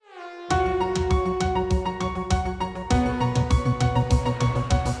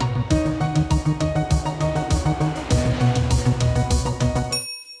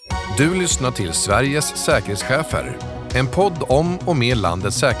Du lyssnar till Sveriges säkerhetschefer. En podd om och med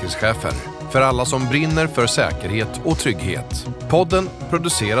landets säkerhetschefer. För alla som brinner för säkerhet och trygghet. Podden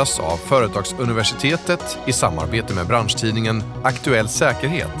produceras av Företagsuniversitetet i samarbete med branschtidningen Aktuell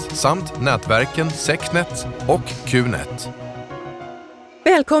Säkerhet samt nätverken Secnet och Qnet.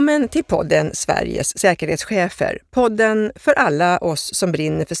 Välkommen till podden Sveriges säkerhetschefer. Podden för alla oss som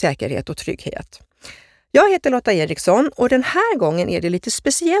brinner för säkerhet och trygghet. Jag heter Lotta Eriksson och den här gången är det lite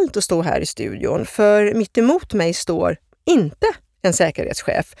speciellt att stå här i studion. För mitt emot mig står inte en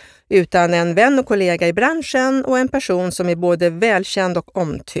säkerhetschef utan en vän och kollega i branschen och en person som är både välkänd och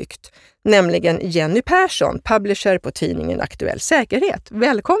omtyckt. Nämligen Jenny Persson, publisher på tidningen Aktuell Säkerhet.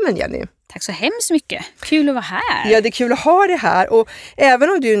 Välkommen Jenny! Tack så hemskt mycket. Kul att vara här. Ja, det är kul att ha det här. Och även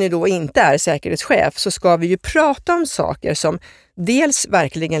om du nu då inte är säkerhetschef så ska vi ju prata om saker som dels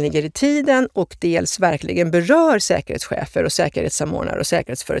verkligen ligger i tiden och dels verkligen berör säkerhetschefer och säkerhetssamordnare och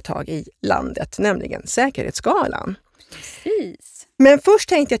säkerhetsföretag i landet, nämligen säkerhetsskalan. Precis. Men först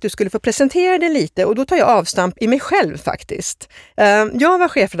tänkte jag att du skulle få presentera dig lite och då tar jag avstamp i mig själv faktiskt. Jag var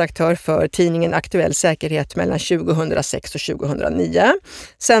chefredaktör för tidningen Aktuell Säkerhet mellan 2006 och 2009.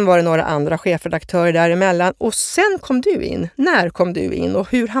 Sen var det några andra chefredaktörer däremellan och sen kom du in. När kom du in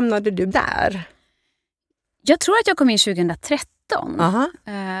och hur hamnade du där? Jag tror att jag kom in 2013. Aha.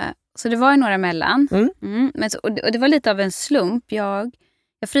 Så det var ju några emellan. Men och det var lite av en slump. Jag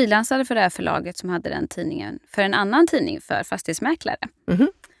frilansade för det här förlaget som hade den tidningen för en annan tidning för fastighetsmäklare.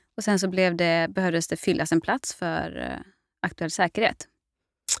 Och sen så behövdes det fyllas en plats för Aktuell Säkerhet.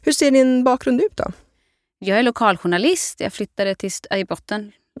 Hur ser din bakgrund ut då? Jag är lokaljournalist. Jag flyttade i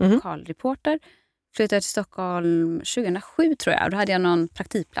botten, lokalreporter. Flyttade till Stockholm 2007 tror jag. Då hade jag någon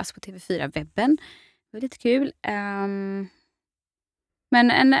praktikplats på TV4-webben. Det var lite kul.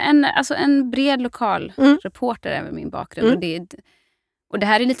 Men en bred lokal reporter är min bakgrund. Och det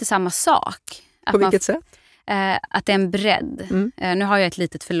här är lite samma sak. På vilket sätt? Att det är en bredd. Nu har jag ett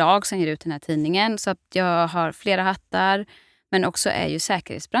litet förlag som ger ut den här tidningen. Så att jag har flera hattar. Men också är ju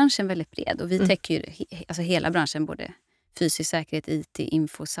säkerhetsbranschen väldigt bred. Och vi täcker ju alltså hela branschen. Både fysisk säkerhet, IT,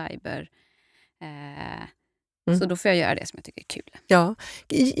 info, cyber. Så då får jag göra det som jag tycker är kul. Ja.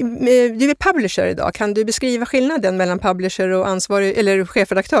 Du är publisher idag. Kan du beskriva skillnaden mellan publisher och ansvarig eller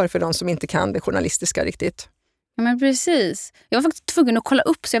chefredaktör för de som inte kan det journalistiska riktigt? Ja, men precis. Jag var faktiskt tvungen att kolla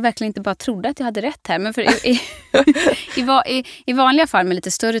upp så jag verkligen inte bara trodde att jag hade rätt här. Men för i vanliga fall med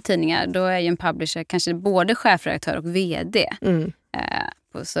lite större tidningar då är ju en publisher kanske både chefredaktör och vd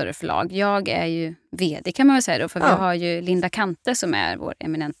på större förlag. Jag är ju vd kan man väl säga då för vi har ju Linda Kante som är vår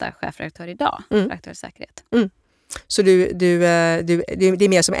eminenta chefredaktör idag för Aktuell Säkerhet. Så det är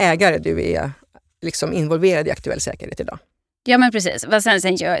mer som ägare du är liksom involverad i Aktuell Säkerhet idag? Ja men precis.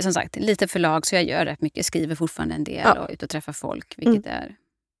 Sen gör jag som sagt lite förlag så jag gör rätt mycket, skriver fortfarande en del och ut och träffar folk vilket är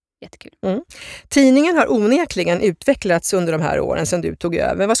jättekul. Tidningen har onekligen utvecklats under de här åren sedan du tog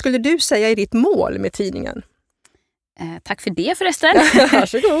över. Vad skulle du säga är ditt mål med tidningen? Tack för det förresten.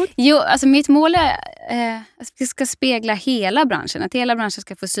 Varsågod. Jo, alltså mitt mål är att vi ska spegla hela branschen. Att hela branschen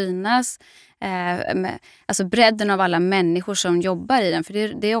ska få synas. Alltså bredden av alla människor som jobbar i den.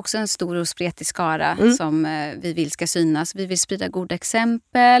 För det är också en stor och spretig skara som vi vill ska synas. Vi vill sprida goda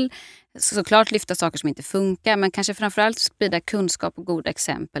exempel. Såklart lyfta saker som inte funkar. Men kanske framförallt sprida kunskap och goda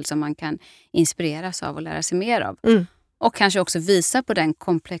exempel som man kan inspireras av och lära sig mer av. Och kanske också visa på den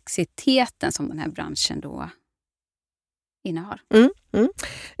komplexiteten som den här branschen då innehar.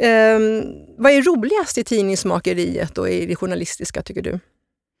 Vad är roligast i tidningsmakeriet och i det journalistiska tycker du?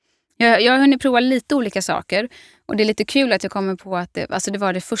 Jag har hunnit prova lite olika saker och det är lite kul att jag kommer på att det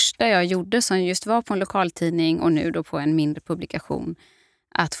var det första jag gjorde som just var på en lokaltidning och nu då på en mindre publikation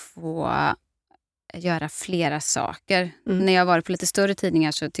att få göra flera saker. När jag varit på lite större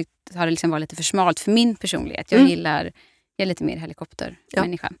tidningar så har det liksom varit lite för smalt för min personlighet. Jag är lite mer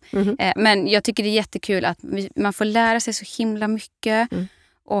helikoptermänniska. Men jag tycker det är jättekul att man får lära sig så himla mycket.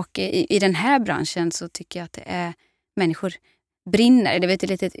 Och i den här branschen så tycker jag att det är människor brinner. Det är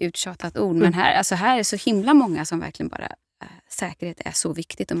lite ett uttjatat ord. Men här är det så himla många som verkligen bara säkerhet är så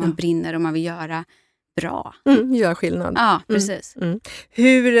viktigt. Och man brinner och man vill göra bra. Gör skillnad. Ja, precis.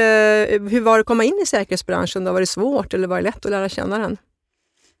 Hur var det att komma in i säkerhetsbranschen? Då var det svårt eller var det lätt att lära känna den?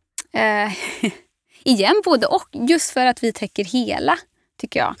 Igen både och. Just för att vi täcker hela,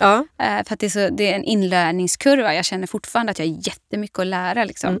 tycker jag. För att det är en inlärningskurva. Jag känner fortfarande att jag har jättemycket att lära.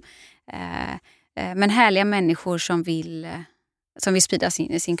 Liksom. Men härliga människor som vill sprida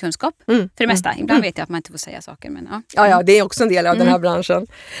sin kunskap för det mesta. Ibland vet jag att man inte får säga saker. Men, Ja, det är också en del av den här branschen.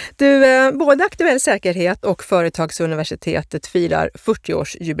 Du, både Aktuell säkerhet och Företagsuniversitetet firar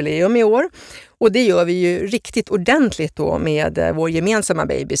 40-årsjubileum i år. Och det gör vi ju riktigt ordentligt då med vår gemensamma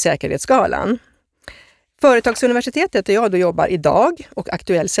baby Säkerhetsskalan. Företagsuniversitetet där jag då jobbar idag och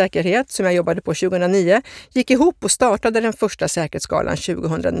Aktuell säkerhet som jag jobbade på 2009 gick ihop och startade den första säkerhetsskalan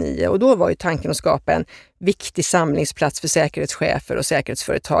 2009 och då var ju tanken att skapa en viktig samlingsplats för säkerhetschefer och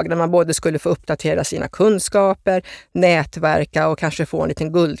säkerhetsföretag där man både skulle få uppdatera sina kunskaper, nätverka och kanske få en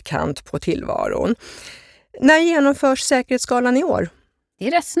liten guldkant på tillvaron. När genomförs säkerhetsskalan i år? Det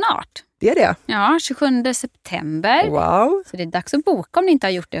är rätt snart. Det är det? Ja, 27 september. Wow. Så det är dags att boka om ni inte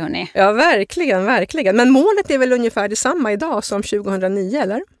har gjort det, hörni. Ja, verkligen, verkligen. Men målet är väl ungefär detsamma idag som 2009,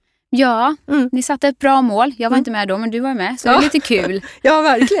 eller? Ja, ni satte ett bra mål. Jag var inte med då, men du var med. Så det är lite kul. Ja,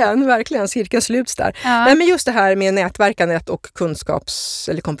 verkligen, verkligen. Cirkeln sluts där. Ja. Nej, men just det här med nätverkandet och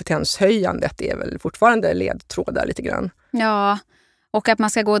eller kompetenshöjandet är väl fortfarande ledtrådar lite grann. Ja, och att man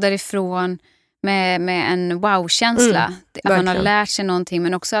ska gå därifrån med en wow-känsla. Att man har lärt sig någonting,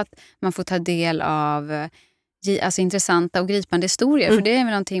 men också att man får ta del av alltså intressanta och gripande historier. För det är väl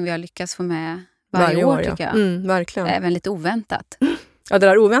någonting vi har lyckats få med varje år tycker jag. Verkligen. Även lite oväntat. Ja, det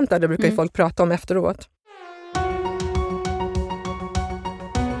där oväntade brukar ju folk prata om efteråt.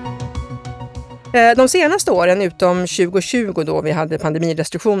 De senaste åren, utom 2020 då vi hade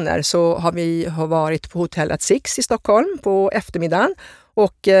pandemirestriktioner, så har vi varit på hotellet Six i Stockholm på eftermiddagen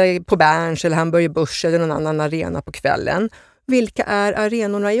och på Berns eller Hamburger Börs eller någon annan arena på kvällen. Vilka är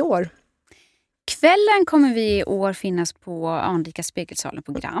arenorna i år? Kvällen kommer vi i år finnas på Anrika Spegelsalen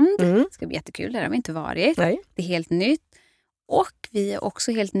på Grand. Det ska bli jättekul, där har vi inte varit. Nej. Det är helt nytt. Och vi är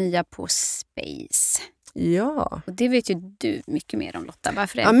också helt nya på Space. Ja. Och det vet ju du mycket mer om, Lotta.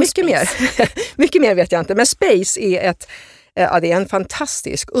 Varför är det mycket mer. Mycket mer vet jag inte. Men Space är det är en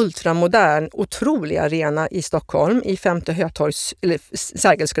fantastisk, ultramodern, otrolig arena i Stockholm i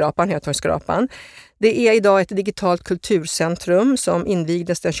Sergelskrapan. Det är idag ett digitalt kulturcentrum som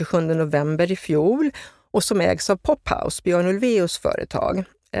invigdes den 27 november i fjol och som ägs av Pophouse, Björn Ulvaeus företag,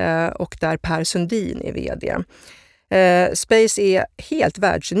 och där Per Sundin är vd. Space är helt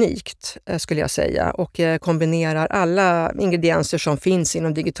världsunikt skulle jag säga och kombinerar alla ingredienser som finns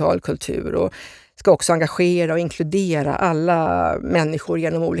inom digital kultur och ska också engagera och inkludera alla människor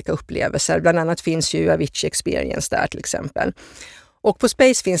genom olika upplevelser. Bland annat finns ju Avicii Experience där till exempel. Och på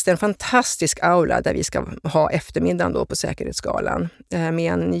Space finns det en fantastisk aula där vi ska ha eftermiddagen då på Säkerhetsskalan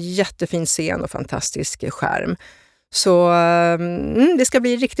med en jättefin scen och fantastisk skärm. Så det ska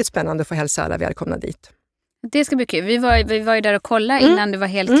bli riktigt spännande att få hälsa alla välkomna dit. Det ska bli kul. Vi var ju där och kollade innan det var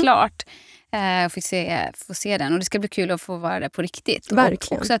helt klart. Och få se den. Och det ska bli kul att få vara där på riktigt.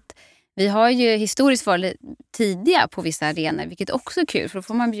 Verkligen. Och också att vi har ju historiskt varit tidiga på vissa arenor, vilket också är kul. För då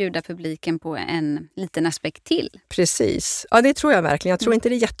får man bjuda publiken på en liten aspekt till. Precis. Ja, det tror jag verkligen. Jag tror inte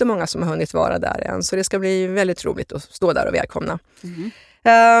det är jättemånga som har hunnit vara där än. Så det ska bli väldigt roligt att stå där och välkomna.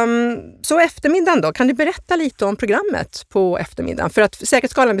 Så eftermiddagen då, kan du berätta lite om programmet på eftermiddagen? För att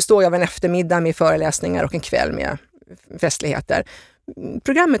Säkerhetsskalan består av en eftermiddag med föreläsningar och en kväll med festligheter.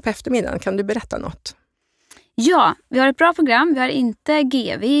 Programmet på eftermiddagen, kan du berätta något? Ja, vi har ett bra program. Vi har inte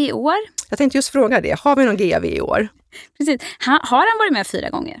GV i år. Jag tänkte just fråga det. Har vi någon GV i år? Precis. Har han varit med 4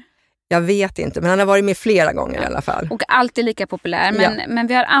 gånger? Jag vet inte, men han har varit med flera gånger i alla fall. Och alltid lika populär. Men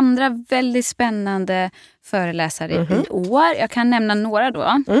vi har andra väldigt spännande föreläsare i år. Jag kan nämna några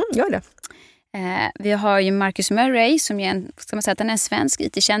då. Gör det. Vi har ju Marcus Murray som är en svensk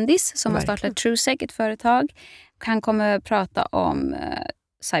IT-kändis som har startat TrueSec, ett företag. Han kommer prata om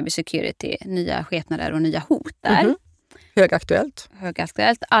cybersecurity, nya skepnader och nya hot där. Högaktuellt.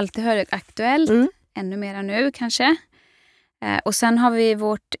 Alltid högaktuellt. Ännu mera nu kanske. Och sen har vi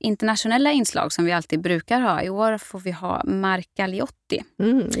vårt internationella inslag som vi alltid brukar ha. I år får vi ha Mark Galliotti.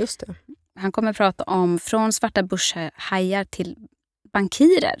 Just det. Han kommer prata om från svarta börshajar till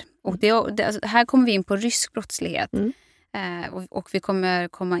bankirer. Och här kommer vi in på rysk brottslighet. Och vi kommer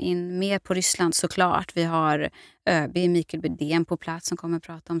komma in mer på Ryssland såklart. Vi har ÖB Mikael Bydén på plats som kommer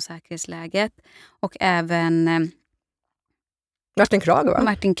prata om säkerhetsläget. Och även Martin Krag, va?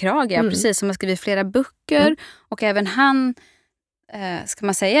 Martin Krag, ja, precis. Som har skrivit flera böcker. Och även han, ska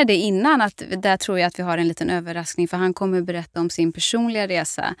man säga det innan, att där tror jag att vi har en liten överraskning. För han kommer berätta om sin personliga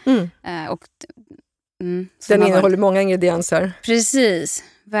resa. Den innehåller många ingredienser. Precis,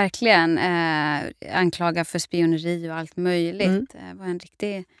 verkligen. Anklagad för spioneri och allt möjligt. Det var en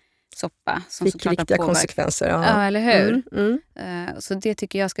riktig soppa. Som fick riktiga konsekvenser. Ja, eller hur? Så det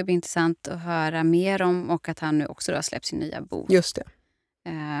tycker jag ska bli intressant att höra mer om. Och att han nu också har släppt sin nya bok. Just det.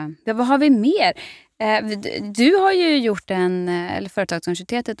 Vad har vi mer? Du har ju gjort eller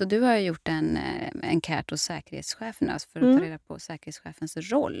Företagsuniversitetet, och du har ju gjort en enkät hos säkerhetscheferna för att ta reda på säkerhetschefens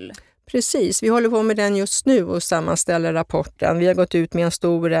roll. Precis, vi håller på med den just nu och sammanställer rapporten. Vi har gått ut med en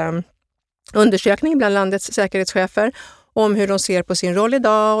stor undersökning bland landets säkerhetschefer om hur de ser på sin roll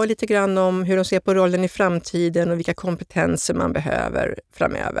idag och lite grann om hur de ser på rollen i framtiden och vilka kompetenser man behöver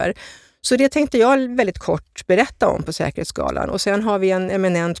framöver. Så det tänkte jag väldigt kort berätta om på Säkerhetsgalan. Och sen har vi en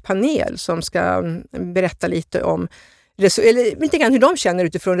eminent panel som ska berätta lite om lite grann hur de känner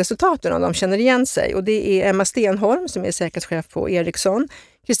utifrån resultaten, om de känner igen sig. Och det är Emma Stenholm som är säkerhetschef på Ericsson,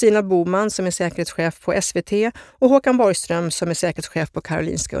 Kristina Boman som är säkerhetschef på SVT och Håkan Borgström som är säkerhetschef på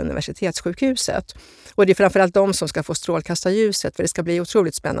Karolinska Universitetssjukhuset. Och det är framförallt de som ska få strålkastarljuset, för det ska bli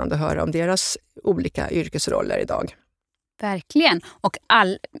otroligt spännande att höra om deras olika yrkesroller idag. Verkligen. Och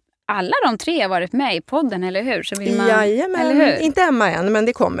alla de tre har varit med i podden, eller hur? Så vill man, Jajamän, eller hur? inte Emma än, men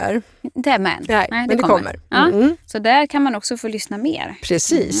det kommer. Inte Emma än? Nej, men det kommer. Ja. Så där kan man också få lyssna mer.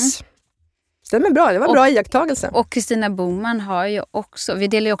 Precis. Stämmer bra, det var bra iakttagelse. Och Kristina Boman har ju också, vi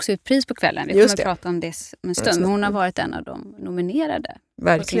delar ju också ut pris på kvällen. Vi kommer att prata om det om en stund. Men hon har varit en av de nominerade.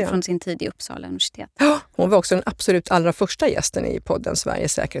 Verkligen. Från sin tid i Uppsala universitet. Ja, hon var också den absolut allra första gästen i podden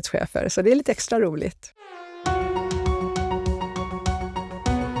Sveriges säkerhetschefer. Så det är lite extra roligt.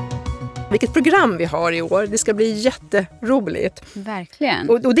 Vilket program vi har i år. Det ska bli jätteroligt. Verkligen.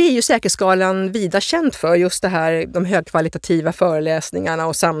 Och det är ju Säkerhetsgalan vida känt för, just det här, de högkvalitativa föreläsningarna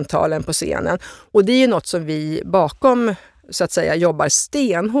och samtalen på scenen. Och det är ju något som vi bakom, så att säga, jobbar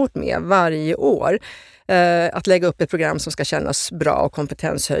stenhårt med varje år. Att lägga upp ett program som ska kännas bra och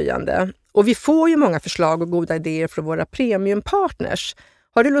kompetenshöjande. Och vi får ju många förslag och goda idéer från våra premiumpartners.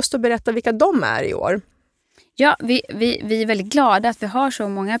 Har du lust att berätta vilka de är i år? Ja, vi är väldigt glada att vi har så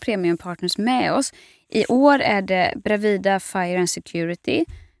många premiumpartners med oss. I år är det Bravida Fire and Security,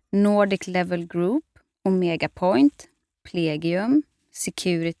 Nordic Level Group, Omega Point, Plegium,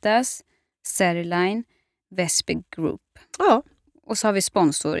 Securitas, Seriline, Vespe Group. Ja. Och så har vi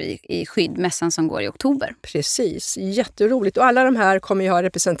sponsor i Skyddmässan som går i oktober. Precis, jätteroligt. Och alla de här kommer ju ha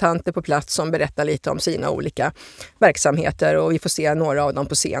representanter på plats som berättar lite om sina olika verksamheter, och vi får se några av dem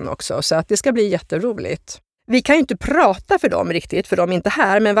på scen också. Så att det ska bli jätteroligt. Vi kan ju inte prata för dem riktigt, för de är inte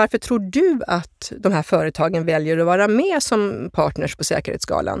här, men varför tror du att de här företagen väljer att vara med som partners på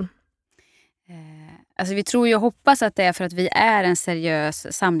Säkerhetsgalan? Alltså vi tror ju och hoppas att det är för att vi är en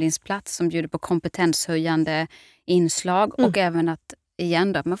seriös samlingsplats som bjuder på kompetenshöjande inslag och även att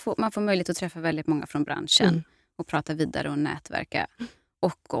igen då, man får möjlighet att träffa väldigt många från branschen och prata vidare och nätverka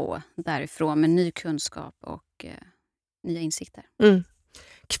och gå därifrån med ny kunskap och nya insikter.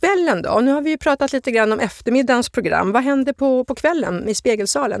 Kvällen då? Nu har vi ju pratat lite grann om eftermiddagens program. Vad händer på kvällen i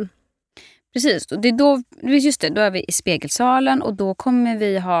Spegelsalen? Precis, det är då är vi i Spegelsalen och då kommer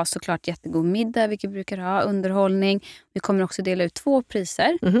vi ha såklart jättegod middag, vilket vi brukar ha, underhållning. Vi kommer också dela ut 2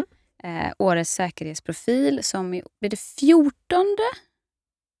 priser. Årets säkerhetsprofil som blir det 14:e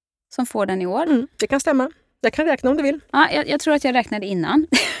som får den i år. Det kan stämma. Jag kan räkna om du vill. Ja, jag tror att jag räknade innan.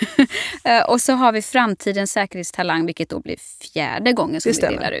 Och så har vi framtidens säkerhetstalang, vilket då blir 4:e gången som vi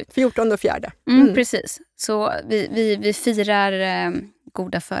delar ut. 14:e och 4:e. Precis. Så vi firar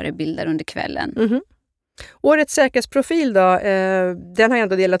goda förebilder under kvällen. Årets säkerhetsprofil då, den har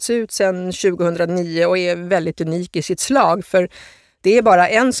ändå delats ut sedan 2009 och är väldigt unik i sitt slag, för det är bara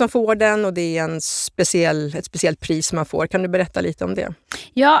en som får den och det är ett speciellt pris man får. Kan du berätta lite om det?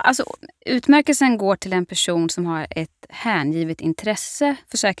 Ja, alltså utmärkelsen går till en person som har ett hängivet intresse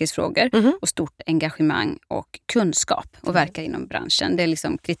för säkerhetsfrågor och stort engagemang och kunskap och verkar inom branschen. Det är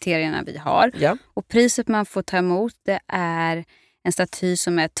liksom kriterierna vi har. Ja. Och priset man får ta emot, det är en staty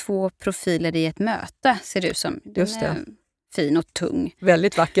som är 2 profiler i ett möte, ser det ut som. Just det. Fin och tung.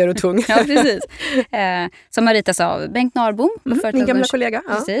 Väldigt vacker och tung. Ja, precis. Som har ritats av Bengt Narbom. Min gamla kollega.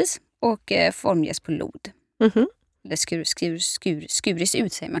 Ja. Precis. Och formges på lod. Eller skurits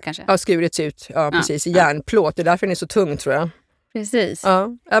ut, säger man kanske. Ja, skurits ut. Ja, precis. I järnplåt. Det är därför den är så tung, tror jag. Precis. Ja,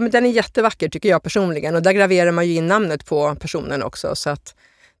 men den är jättevacker tycker jag personligen. Och där graverar man ju in namnet på personen också. Så att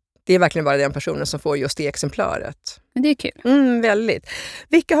det är verkligen bara den personen som får just det exemplaret. Men det är kul. Väldigt.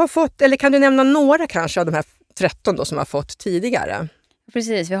 Vilka har fått, eller kan du nämna några kanske av de här 13 då som har fått tidigare?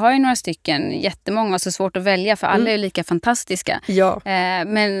 Precis, vi har ju några stycken, jättemånga, så svårt att välja för alla är lika fantastiska. Ja.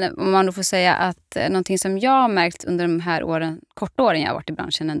 Men om man då får säga att någonting som jag har märkt under de här korta åren jag har varit i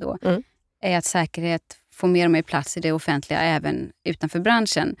branschen ändå, är att säkerhet får mer och mer plats i det offentliga även utanför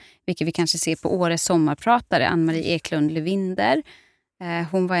branschen. Vilket vi kanske ser på årets sommarpratare, Ann-Marie Eklund Levinder.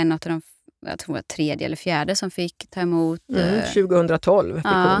 Hon var en av de, jag tror 3:e eller 4:e som fick ta emot. 2012 fick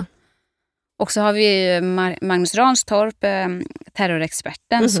hon. Och så har vi Magnus Ranstorp,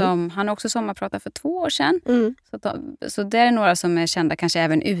 terrorexperten, som han också sommarpratade för 2 år sedan. Så det är några som är kända kanske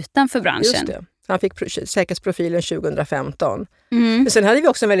även utanför branschen. Just det. Han fick säkerhetsprofilen 2015. Men sen hade vi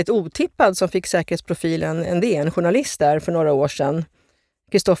också en väldigt otippad som fick säkerhetsprofilen, en DN-journalist där för några år sedan.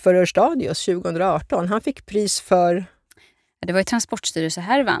 Kristoffer Örstadius 2018. Han fick pris för... Det var ju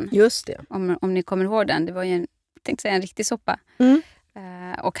Transportstyrelsehärvan. Just det. Om ni kommer ihåg den. Det var ju en riktig soppa.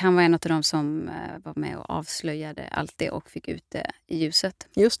 Och han var en av dem som var med och avslöjade allt det och fick ut det i ljuset.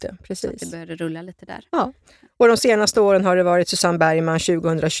 Just det, precis. Så att det började rulla lite där. Ja. Och de senaste åren har det varit Susanne Bergman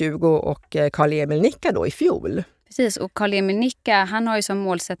 2020 och Karl-Emil Nicka då i fjol. Precis, och Karl-Emil Nicka, han har ju som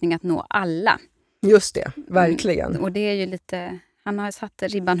målsättning att nå alla. Just det, verkligen. Och det är ju lite, han har satt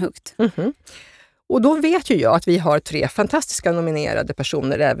ribban högt. Och då vet ju jag att vi har 3 fantastiska nominerade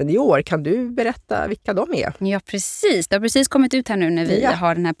personer även i år. Kan du berätta vilka de är? Ja, precis. Det har precis kommit ut här nu när vi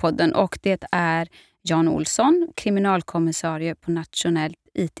har den här podden. Och det är Jan Olsson, kriminalkommissarie på Nationellt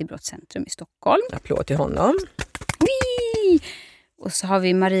IT-brottscentrum i Stockholm. Applåd till honom. Wee! Och så har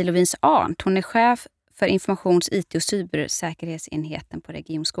vi Marie-Louise Arndt. Hon är chef för informations-, IT- och cybersäkerhetsenheten på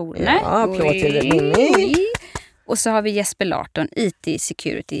Region Skåne. Ja, applåd till Mimmi. Och så har vi Jesper Larton, IT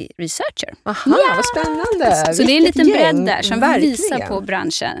Security Researcher. Aha, vad spännande. Så det är en liten gäng. bredd där som visar på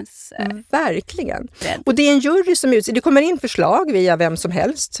branschens verkligen. bredd. Och det är en jury som utser, det kommer in förslag via vem som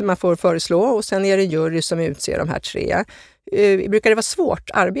helst man får föreslå och sen är det en jury som utser de här 3. Brukar det vara svårt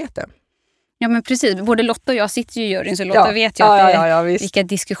arbete? Ja, men precis. Både Lotta och jag sitter ju i juryn, så Lotta vet ju att vilka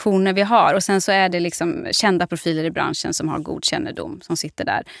diskussioner vi har. Och sen så är det liksom kända profiler i branschen som har god kännedom som sitter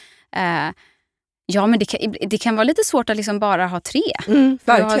där. Ja, men det kan vara lite svårt att liksom bara ha 3.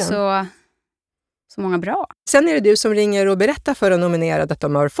 Verkligen. Har så många bra. Sen är det du som ringer och berättar för en nominerad att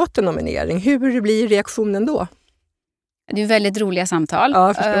de har fått en nominering. Hur blir reaktionen då? Det är väldigt roliga samtal. Ja,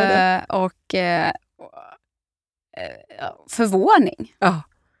 jag förstår det. Och förvåning,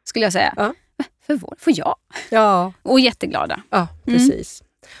 skulle jag säga. Ja. Förvåning, får jag? Ja. Och jätteglada. Ja, precis.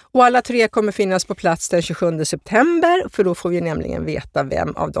 Och alla 3 kommer finnas på plats den 27 september, för då får vi nämligen veta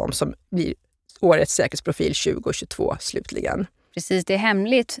vem av dem som blir årets säkerhetsprofil 2022 slutligen. Precis, det är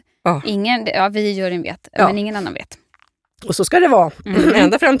hemligt. Ja. Vi i juryn vet, men ingen annan vet. Och så ska det vara,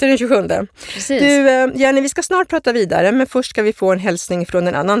 ända fram till den 27. Precis. Du, Jenny, vi ska snart prata vidare, men först ska vi få en hälsning från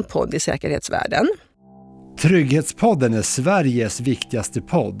en annan podd i säkerhetsvärlden. Trygghetspodden är Sveriges viktigaste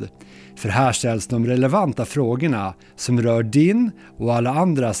podd. För här ställs de relevanta frågorna som rör din och alla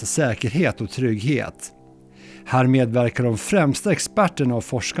andras säkerhet och trygghet. Här medverkar de främsta experterna och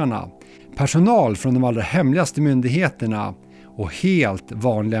forskarna, personal från de allra hemligaste myndigheterna och helt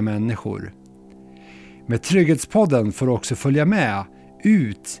vanliga människor. Med Trygghetspodden får du också följa med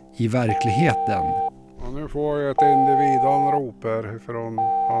ut i verkligheten. Ja, nu får jag ett individanrop här från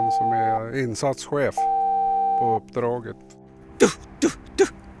han som är insatschef på uppdraget.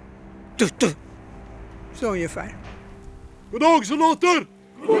 Du. Så ungefär. God dag soldater!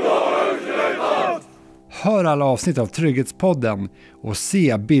 God dag soldater! Hör alla avsnitt av Trygghetspodden och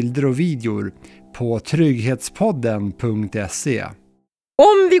se bilder och videor på trygghetspodden.se.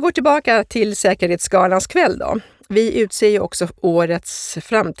 Om vi går tillbaka till Säkerhetsgalans kväll då. Vi utser ju också årets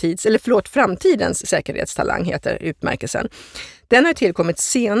framtidens säkerhetstalang heter utmärkelsen. Den har tillkommit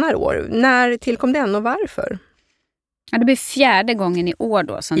senare år. När tillkom den och varför? Ja, det blir 4:e gången i år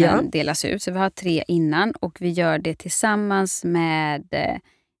då som den delas ut. Så vi har 3 innan och vi gör det tillsammans med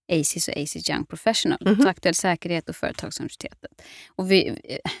ACES och ACES Young Professional. Aktuell säkerhet och Företagsuniversitetet. Och vi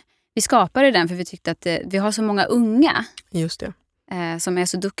skapade den för vi tyckte att vi har så många unga. Just det. Som är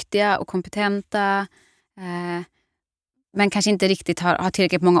så duktiga och kompetenta. Men kanske inte riktigt har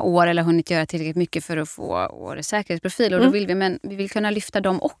tillräckligt många år eller hunnit göra tillräckligt mycket för att få årets säkerhetsprofil. Och då vill vi kunna lyfta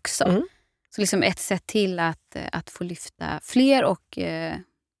dem också. Så liksom ett sätt till att få lyfta fler och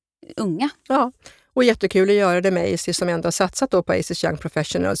unga. Ja, och jättekul att göra det med ACES som ändå har satsat då på ACES Young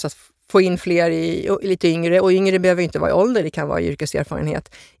Professionals. Att få in fler lite yngre. Och yngre behöver inte vara i ålder, det kan vara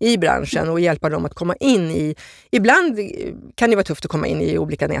yrkeserfarenhet i branschen. Och hjälpa dem att komma in i... Ibland kan det vara tufft att komma in i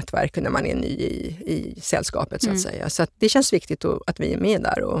olika nätverk när man är ny i sällskapet så att säga. Så att det känns viktigt att vi är med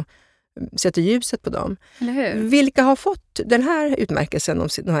där och sätter ljuset på dem. Eller hur? Vilka har fått den här utmärkelsen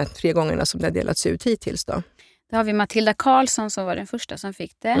de här 3 gångerna som det har delats ut hittills då? Då har vi Matilda Karlsson som var den första som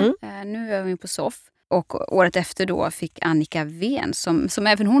fick det. Nu är vi på SOF. Och året efter då fick Annika Ven som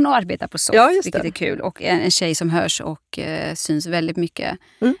även hon arbetar på SOF, vilket är kul. Och en tjej som hörs och syns väldigt mycket.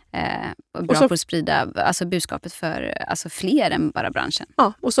 Och bra på att sprida budskapet för fler än bara branschen.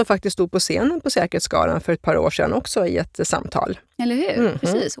 Ja, och som faktiskt stod på scenen på Säkerhetsgalan för ett par år sedan också i ett samtal. Eller hur?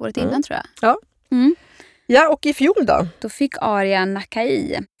 Precis, året innan tror jag. Ja. Ja, och i fjol då? Då fick Arya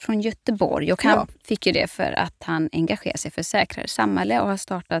Nakai från Göteborg, och han fick ju det för att han engagerar sig för säkrare samhälle och har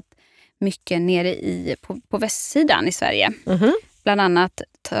startat mycket nere på västsidan i Sverige. Mhm. Bland annat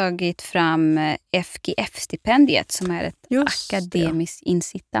tagit fram FGF-stipendiet som är ett akademiskt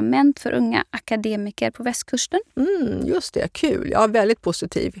incitament för unga akademiker på västkusten. Just det, kul. Ja, väldigt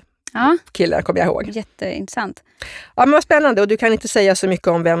positiv Ja, kille kommer jag ihåg. jätteintressant. Ja, men vad spännande. Och du kan inte säga så mycket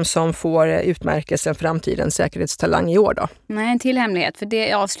om vem som får utmärkelsen Framtidens säkerhetstalang i år då? Nej, en till hemlighet, för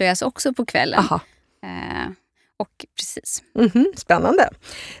det avslöjas också på kvällen. Aha. Och precis. Spännande.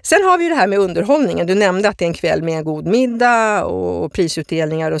 Sen har vi ju det här med underhållningen. Du nämnde att det är en kväll med en god middag och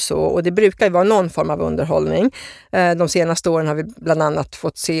prisutdelningar och så. Och det brukar ju vara någon form av underhållning. De senaste åren har vi bland annat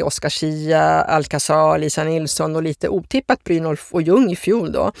fått se Oscar Schia, Alcazar, Lisa Nilsson och lite otippat Brynolf och Ljung i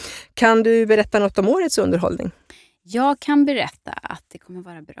fjol då. Kan du berätta något om årets underhållning? Jag kan berätta att det kommer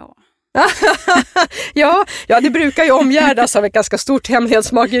vara bra. Ja, det brukar ju omgärdas av ett ganska stort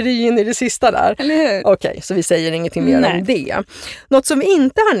hemlighetsmakeri in i det sista där. Eller hur? Okej, så vi säger ingenting mer om det. Något som vi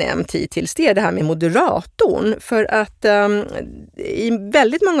inte har nämnt hittills, det är det här med moderatorn. För att i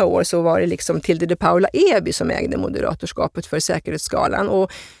väldigt många år så var det liksom Tilde de Paula Eby som ägde moderatorskapet för Säkerhetsskalan.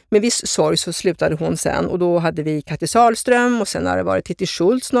 Och med viss sorg så slutade hon sen, och då hade vi Katja Sahlström och sen har det varit Titti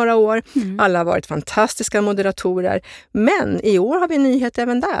Schultz några år. Alla har varit fantastiska moderatorer. Men i år har vi en nyhet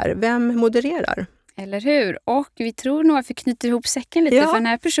även där. Vem modererar? Eller hur? Och vi tror nog att vi knyter ihop säcken lite, för den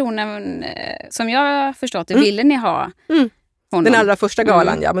här personen, som jag har förstått det, ville ni ha honom. Den allra första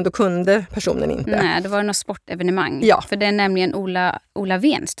galan, ja, men då kunde personen inte. Nej, det var något sportevenemang. Ja. För det är nämligen Ola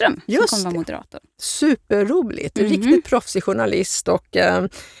Wenström som kommer vara moderator. Superroligt. Riktigt proffsig journalist och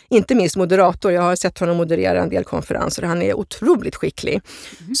inte minst moderator. Jag har sett honom moderera en del konferenser och han är otroligt skicklig.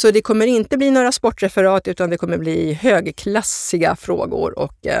 Så det kommer inte bli några sportreferat, utan det kommer bli högklassiga frågor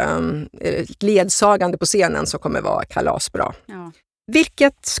och ledsagande på scenen som kommer vara kalasbra. Ja.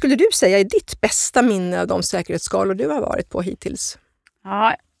 Vilket skulle du säga är ditt bästa minne av de säkerhetsskalor du har varit på hittills?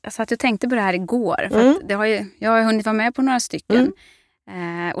 Ja, jag satt och tänkte på det här igår. För att jag har hunnit vara med på några stycken.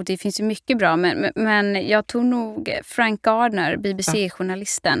 Och det finns ju mycket bra. Men jag tror nog Frank Gardner,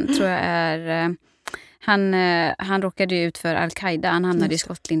 BBC-journalisten, tror jag är... Han råkade ut för Al-Qaida. Han hamnade i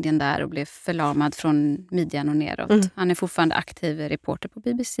skottlinjen där och blev förlamad från midjan och neråt. Han är fortfarande aktiv reporter på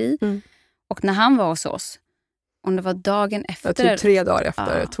BBC. Och när han var hos oss, om det var dagen efter... Typ 3 dagar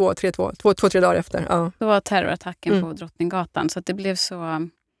efter. 2-3 dagar efter. Ja. Då var terrorattacken på Drottninggatan. Så att det blev så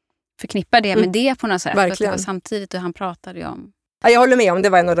förknippade med det på något sätt. Verkligen. För att det var samtidigt, och han pratade ju om... Ja, jag håller med om det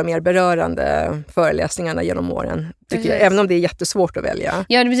var en av de mer berörande föreläsningarna genom åren. Tycker jag, även om det är jättesvårt att välja.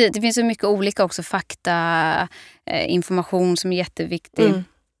 Ja, precis. Det finns så mycket olika också. Fakta, information som är jätteviktig.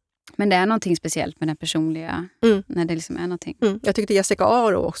 Men det är någonting speciellt med den personliga, när det liksom är någonting. Jag tyckte Jessica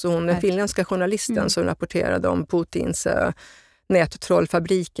Aro också, hon den finländska journalisten som rapporterade om Putins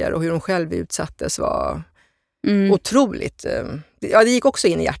nättrollfabriker och hur hon själv utsattes, var otroligt. Ja, det gick också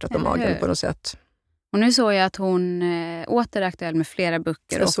in i hjärtat och magen på något sätt. Och nu såg jag att hon åter är aktuell med flera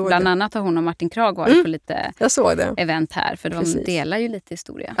böcker. Och bland annat har hon och Martin Kragh varit på lite event här. För de delar ju lite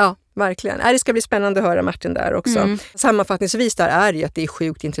historia. Ja, verkligen. Det ska bli spännande att höra Martin där också. Sammanfattningsvis där är det ju att det är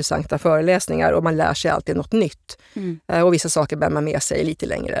sjukt intressanta föreläsningar. Och man lär sig alltid något nytt. Och vissa saker bär man med sig lite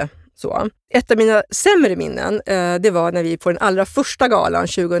längre. Så. Ett av mina sämre minnen, det var när vi på den allra första galan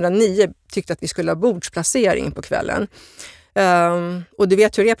 2009 tyckte att vi skulle ha bordsplacering på kvällen. Och du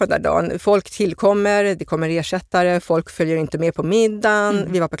vet hur det är på den där dagen. Folk tillkommer, det kommer ersättare, folk följer inte med på middagen.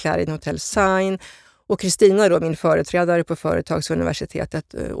 Vi var på Clarion Hotel Sign. Och Kristina då, min företrädare på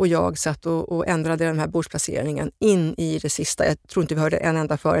Företagsuniversitetet, och jag satt och ändrade den här bordsplaceringen in i det sista. Jag tror inte vi hörde en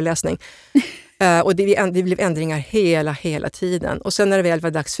enda föreläsning. Och det blev ändringar hela tiden. Och sen när det väl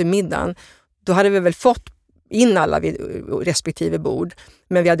var dags för middagen, då hade vi väl fått in alla vid respektive bord.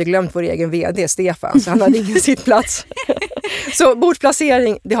 Men vi hade glömt vår egen vd, Stefan, så han hade ingen sittplats. Så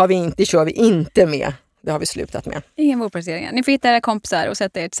bordsplacering, det kör vi inte med. Det har vi slutat med. Ingen bordplacering. Ni får hitta era kompisar och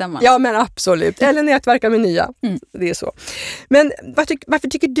sätta er tillsammans. Ja, men absolut. Eller nätverka med nya. Det är så. Men varför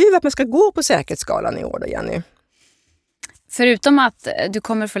tycker du att man ska gå på säkerhetsskalan i år då, Jenny? Förutom att du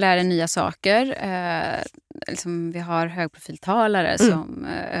kommer få lära dig nya saker. Vi har högprofiltalare som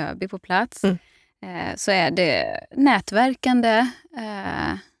ÖB på plats. Så är det nätverkande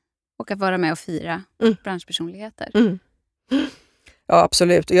och att vara med och fira branschpersonligheter. Ja,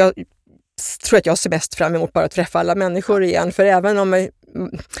 absolut. Jag tror att jag ser mest fram emot bara att träffa alla människor igen. För även om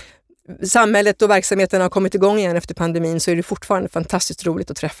samhället och verksamheten har kommit igång igen efter pandemin, så är det fortfarande fantastiskt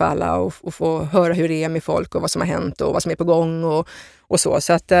roligt att träffa alla och få höra hur det är med folk och vad som har hänt och vad som är på gång och så.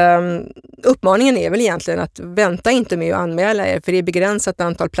 Så att uppmaningen är väl egentligen att vänta inte med att anmäla er, för det är begränsat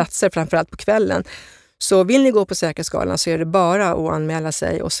antal platser, framförallt på kvällen. Så vill ni gå på Säkerhetsgalan så är det bara att anmäla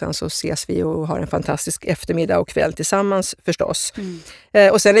sig och sen så ses vi och har en fantastisk eftermiddag och kväll tillsammans förstås.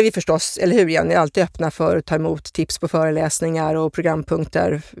 Och sen är vi förstås, eller hur Jenny, alltid öppna för att ta emot tips på föreläsningar och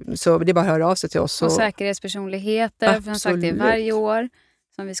programpunkter. Så det är bara att höra av sig till oss. Och säkerhetspersonligheter, som sagt det är varje år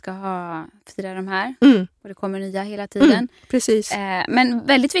som vi ska fira de här. Och det kommer nya hela tiden. Precis. Men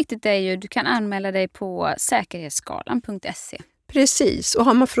väldigt viktigt är ju, du kan anmäla dig på säkerhetsgalan.se. Precis, och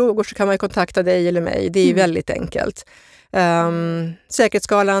har man frågor så kan man kontakta dig eller mig. Det är väldigt enkelt.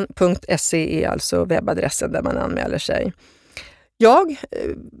 Säkerhetsgalan.se är alltså webbadressen där man anmäler sig. Jag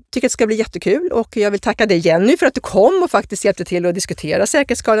tycker att det ska bli jättekul och jag vill tacka dig Jenny för att du kom och faktiskt hjälpte till att diskutera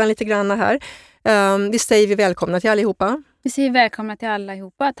Säkerhetsgalan lite grann här. Vi säger välkomna till allihopa. Vi säger välkomna till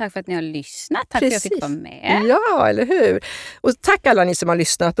allihopa. Tack för att ni har lyssnat. Tack för att jag fick vara med. Ja, eller hur? Och tack alla ni som har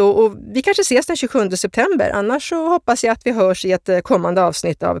lyssnat. Och vi kanske ses den 27 september. Annars så hoppas jag att vi hörs i ett kommande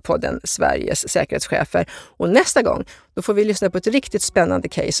avsnitt av podden Sveriges säkerhetschefer. Och nästa gång då får vi lyssna på ett riktigt spännande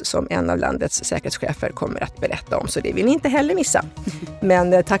case som en av landets säkerhetschefer kommer att berätta om. Så det vill ni inte heller missa.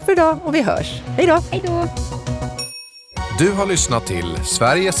 Men tack för idag och vi hörs. Hej då! Hej då! Du har lyssnat till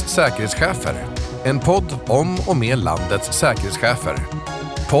Sveriges säkerhetschefer. En podd om och med landets säkerhetschefer.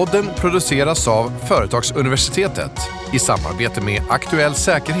 Podden produceras av Företagsuniversitetet i samarbete med Aktuell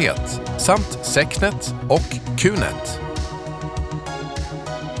Säkerhet samt Secnet och QNet.